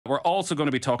We're also going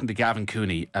to be talking to Gavin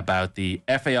Cooney about the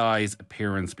FAI's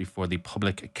appearance before the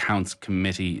Public Accounts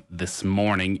Committee this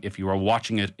morning. If you are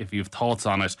watching it, if you have thoughts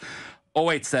on it,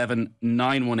 087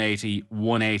 9180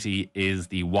 180 is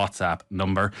the WhatsApp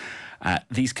number.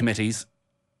 These committees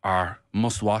are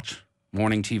must-watch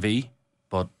morning TV,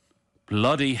 but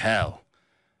bloody hell,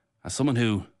 as someone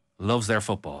who loves their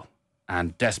football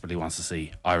and desperately wants to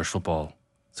see Irish football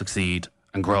succeed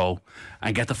and grow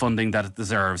and get the funding that it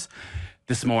deserves,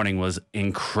 this morning was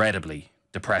incredibly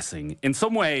depressing. In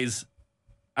some ways,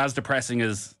 as depressing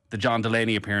as the John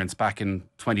Delaney appearance back in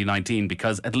 2019,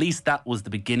 because at least that was the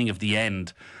beginning of the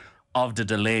end of the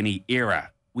Delaney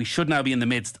era. We should now be in the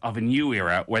midst of a new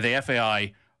era where the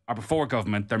FAI are before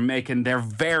government. They're making their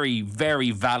very,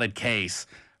 very valid case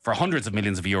for hundreds of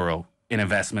millions of euro in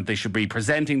investment. They should be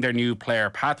presenting their new player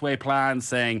pathway plan,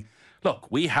 saying, look,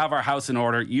 we have our house in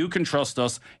order. You can trust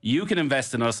us. You can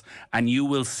invest in us, and you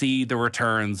will see the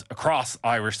returns across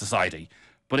Irish society.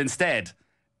 But instead,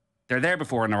 they're there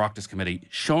before an Oireachtas committee,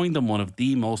 showing them one of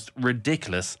the most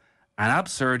ridiculous and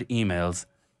absurd emails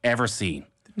ever seen.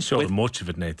 Didn't show them much of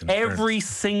it, Nathan. Every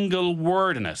single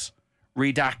word in it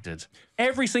redacted.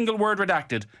 Every single word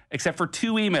redacted, except for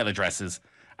 2 email addresses.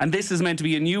 And this is meant to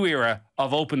be a new era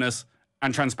of openness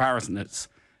and transparency.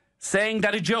 Saying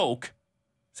that a joke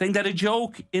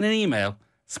in an email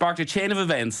sparked a chain of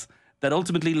events that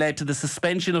ultimately led to the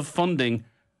suspension of funding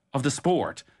of the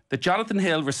sport. That Jonathan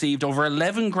Hill received over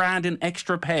 11 grand in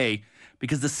extra pay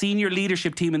because the senior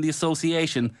leadership team in the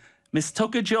association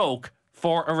mistook a joke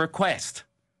for a request.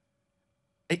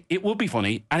 It would be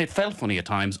funny, and it felt funny at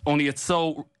times, only it's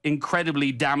so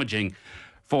incredibly damaging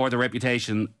for the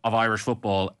reputation of Irish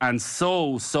football, and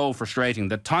so frustrating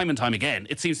that time and time again,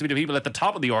 it seems to be the people at the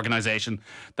top of the organisation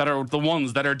that are the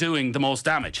ones that are doing the most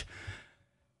damage.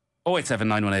 087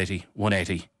 9180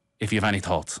 180 if you have any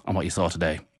thoughts on what you saw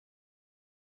today.